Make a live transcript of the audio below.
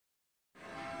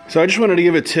So I just wanted to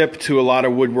give a tip to a lot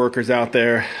of woodworkers out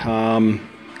there.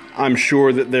 I'm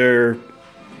sure that their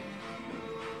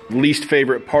least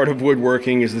favorite part of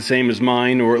woodworking is the same as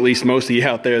mine, or at least most of you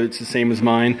out there, it's the same as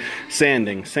mine.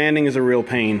 Sanding. Sanding is a real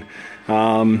pain.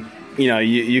 You know,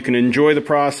 you can enjoy the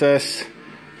process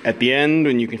at the end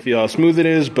and you can feel how smooth it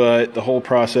is, but the whole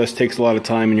process takes a lot of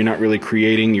time and you're not really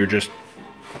creating, you're just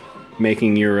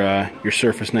making your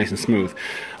surface nice and smooth.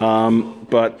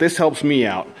 But this helps me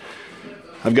out.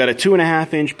 I've got a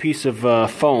 2.5-inch piece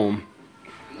of foam,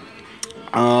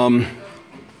 and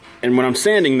when I'm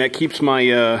sanding, that keeps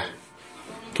my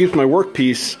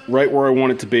workpiece right where I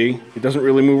want it to be. It doesn't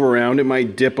really move around. It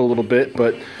might dip a little bit,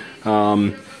 but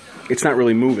it's not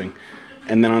really moving.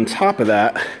 And then on top of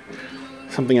that,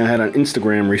 something I had on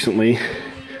Instagram recently,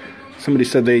 somebody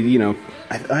said they, you know,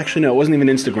 actually no, it wasn't even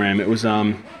Instagram. It was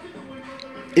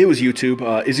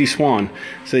YouTube. Izzy Swan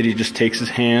said he just takes his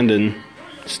hand and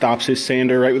stops his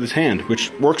sander right with his hand,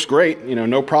 which works great, you know,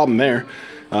 no problem there.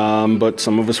 But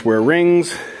some of us wear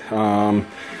rings. I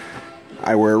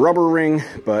wear a rubber ring,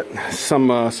 but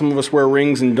some of us wear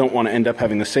rings and don't want to end up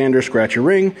having the sander scratch your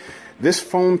ring. This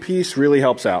foam piece really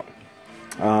helps out.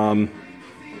 So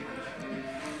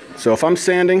if I'm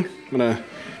sanding, I'm gonna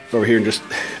go over here and just,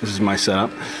 this is my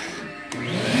setup.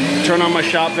 Turn on my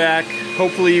shop vac.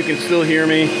 Hopefully you can still hear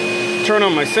me. Turn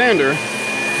on my sander,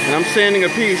 and I'm sanding a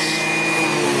piece.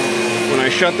 When I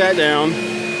shut that down,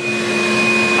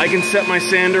 I can set my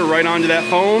sander right onto that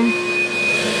foam.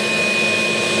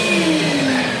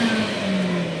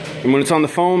 And when it's on the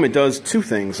foam, it does two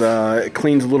things. It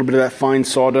cleans a little bit of that fine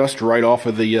sawdust right off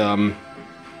of the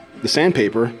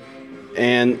sandpaper,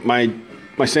 and my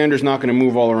sander's not going to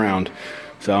move all around.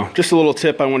 So just a little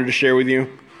tip I wanted to share with you.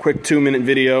 Quick 2-minute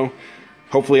video.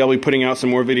 Hopefully I'll be putting out some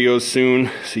more videos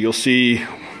soon, so you'll see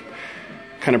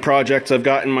kind of projects I've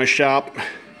got in my shop.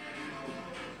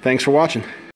 Thanks for watching.